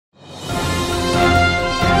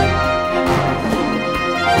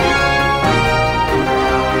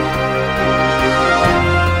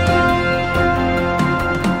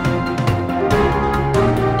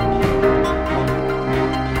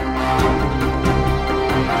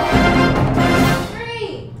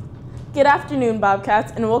Good afternoon,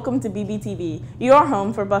 Bobcats, and welcome to BBTV, your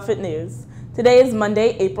home for Buffett News. Today is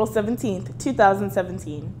Monday, April 17th,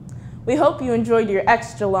 2017. We hope you enjoyed your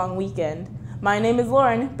extra long weekend. My name is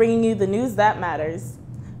Lauren, bringing you the news that matters.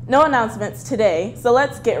 No announcements today, so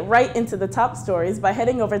let's get right into the top stories by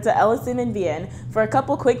heading over to Ellison and Vienne for a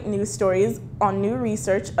couple quick news stories on new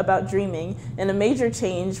research about dreaming and a major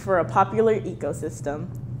change for a popular ecosystem.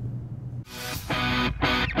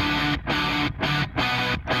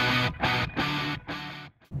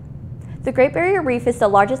 The Great Barrier Reef is the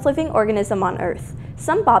largest living organism on Earth.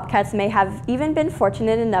 Some bobcats may have even been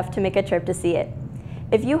fortunate enough to make a trip to see it.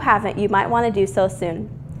 If you haven't, you might want to do so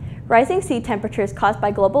soon. Rising sea temperatures caused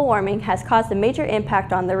by global warming has caused a major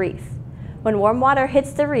impact on the reef. When warm water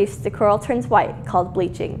hits the reefs, the coral turns white, called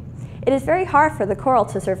bleaching. It is very hard for the coral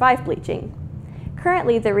to survive bleaching.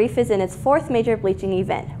 Currently, the reef is in its fourth major bleaching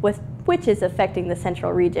event, which is affecting the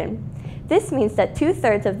central region. This means that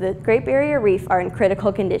 2/3 of the Great Barrier Reef are in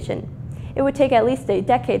critical condition. It would take at least a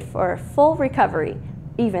decade for full recovery,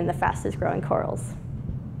 even the fastest growing corals.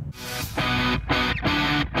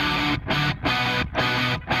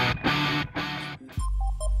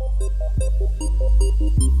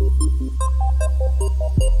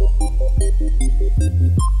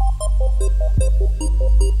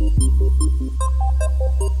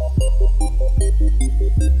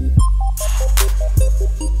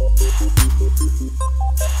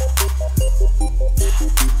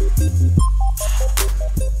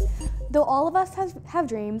 Though all of us have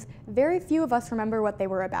dreams, very few of us remember what they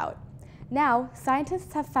were about. Now,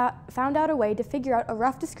 scientists have found out a way to figure out a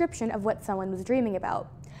rough description of what someone was dreaming about.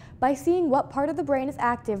 By seeing what part of the brain is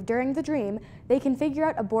active during the dream, they can figure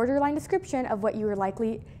out a borderline description of what you were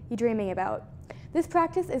likely dreaming about. This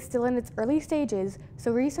practice is still in its early stages,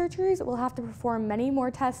 so researchers will have to perform many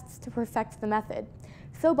more tests to perfect the method.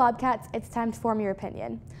 So Bobcats, it's time to form your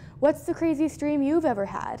opinion. What's the craziest dream you've ever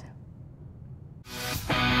had?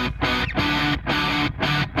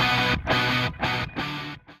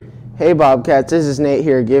 Hey Bobcats, this is Nate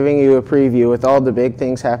here giving you a preview with all the big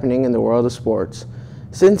things happening in the world of sports.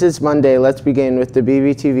 Since it's Monday, let's begin with the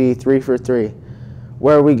BBTV 3 for 3,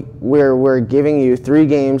 where we're giving you 3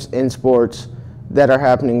 games in sports that are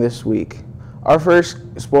happening this week. Our first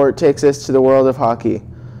sport takes us to the world of hockey.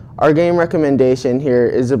 Our game recommendation here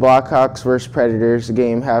is the Blackhawks vs. Predators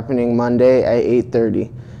game happening Monday at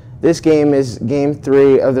 8:30. This game is Game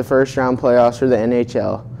 3 of the first round playoffs for the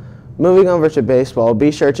NHL. Moving over to baseball,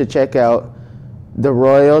 be sure to check out the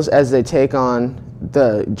Royals as they take on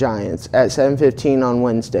the Giants at 7:15 on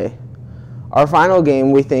Wednesday. Our final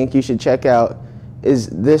game we think you should check out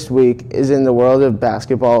this week is in the world of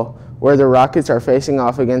basketball, where the Rockets are facing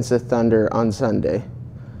off against the Thunder on Sunday.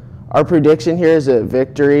 Our prediction here is a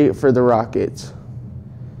victory for the Rockets.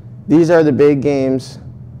 These are the big games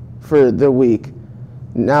for the week.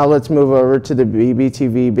 Now let's move over to the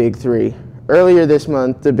BBTV Big 3. Earlier this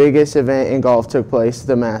month, the biggest event in golf took place,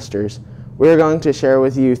 the Masters. We are going to share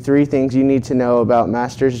with you 3 things you need to know about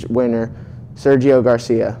Masters winner Sergio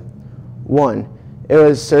Garcia. 1. It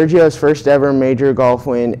was Sergio's first ever major golf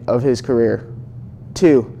win of his career.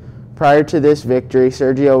 2. Prior to this victory,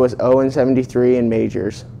 Sergio was 0-73 in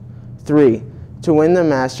majors. 3. To win the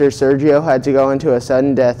Masters, Sergio had to go into a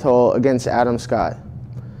sudden death hole against Adam Scott.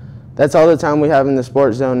 That's all the time we have in the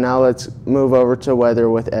Sports Zone. Now let's move over to weather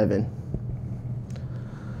with Evan.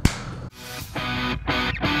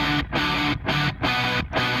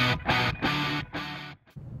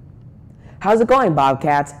 How's it going,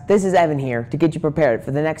 Bobcats? This is Evan here to get you prepared for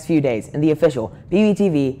the next few days in the official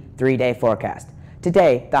BBTV 3-day forecast.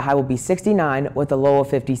 Today, the high will be 69 with a low of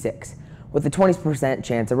 56, with a 20%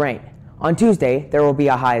 chance of rain. On Tuesday, there will be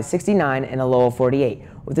a high of 69 and a low of 48,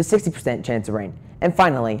 with a 60% chance of rain. And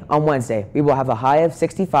finally, on Wednesday, we will have a high of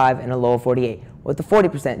 65 and a low of 48, with a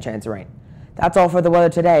 40% chance of rain. That's all for the weather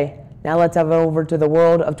today. Now let's head over to the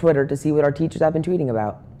world of Twitter to see what our teachers have been tweeting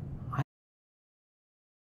about.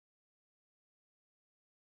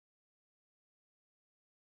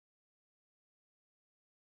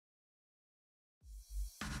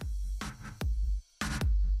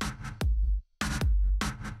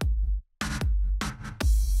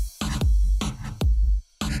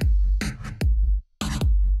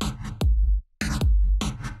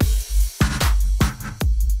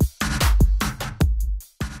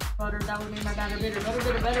 Butter, that would make my batter bitter. Butter,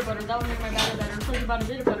 bitter, better butter, that would make my batter better. Something about a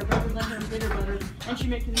bitter butter, better than her bitter butter. And she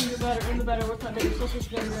makes the butter in the butter. What's that bitter? So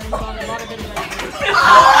bitter, and butter, bitter, better.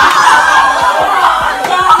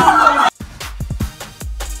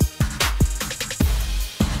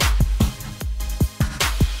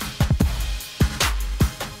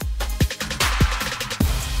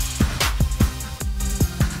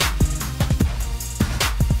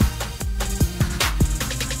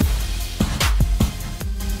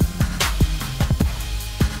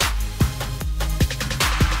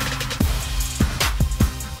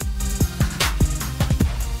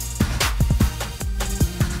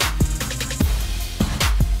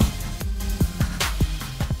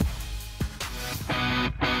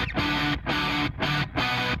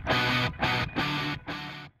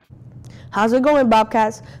 How's it going,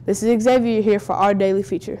 Bobcats? This is Xavier here for our daily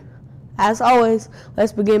feature. As always,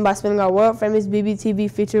 let's begin by spinning our world-famous BBTV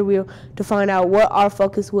feature wheel to find out what our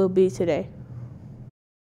focus will be today.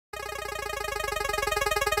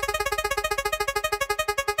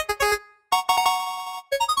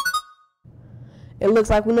 It looks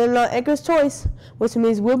like we landed on Anchor's Choice, which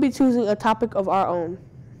means we'll be choosing a topic of our own.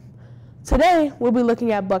 Today, we'll be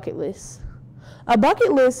looking at bucket lists. A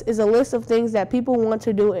bucket list is a list of things that people want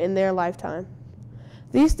to do in their lifetime.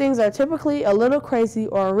 These things are typically a little crazy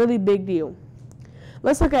or a really big deal.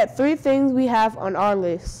 Let's look at 3 things we have on our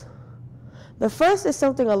list. The first is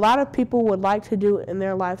something a lot of people would like to do in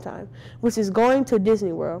their lifetime, which is going to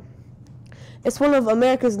Disney World. It's one of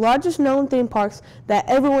America's largest known theme parks that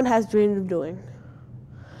everyone has dreamed of doing.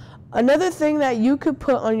 Another thing that you could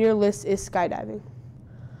put on your list is skydiving.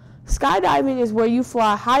 Skydiving is where you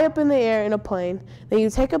fly high up in the air in a plane, then you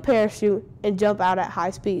take a parachute and jump out at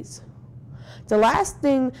high speeds. The last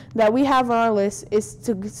thing that we have on our list is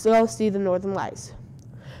to go see the Northern Lights.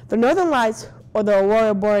 The Northern Lights, or the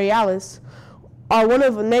Aurora Borealis, are one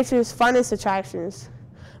of nature's finest attractions.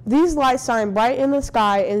 These lights shine bright in the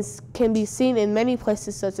sky and can be seen in many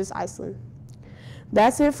places such as Iceland.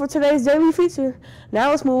 That's it for today's daily feature.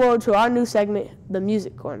 Now let's move on to our new segment, the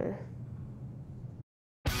Music Corner.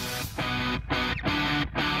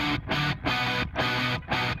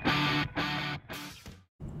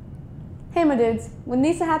 Hey my dudes, when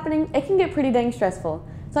these are happening, it can get pretty dang stressful,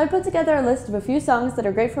 so I put together a list of a few songs that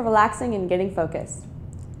are great for relaxing and getting focused.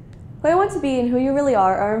 Who I Want to Be and Who You Really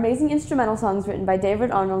Are amazing instrumental songs written by David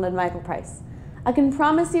Arnold and Michael Price. I can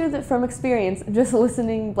promise you that from experience, just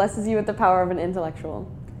listening blesses you with the power of an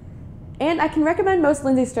intellectual. And I can recommend most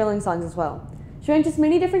Lindsey Stirling songs as well. She ranges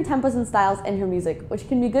many different tempos and styles in her music, which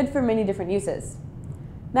can be good for many different uses.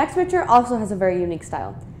 Max Richter also has a very unique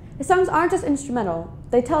style. His songs aren't just instrumental,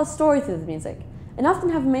 they tell a story through the music, and often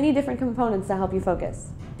have many different components to help you focus.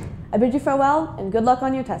 I bid you farewell, and good luck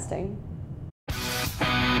on your testing.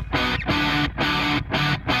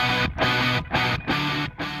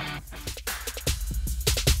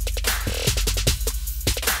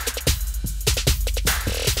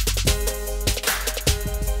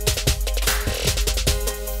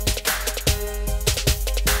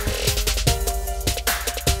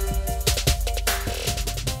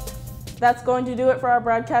 That's going to do it for our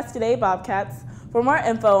broadcast today, Bobcats. For more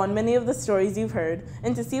info on many of the stories you've heard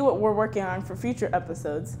and to see what we're working on for future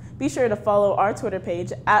episodes, be sure to follow our Twitter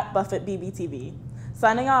page @BuffettBBTV.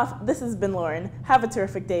 Signing off, this has been Lauren. Have a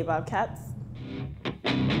terrific day, Bobcats.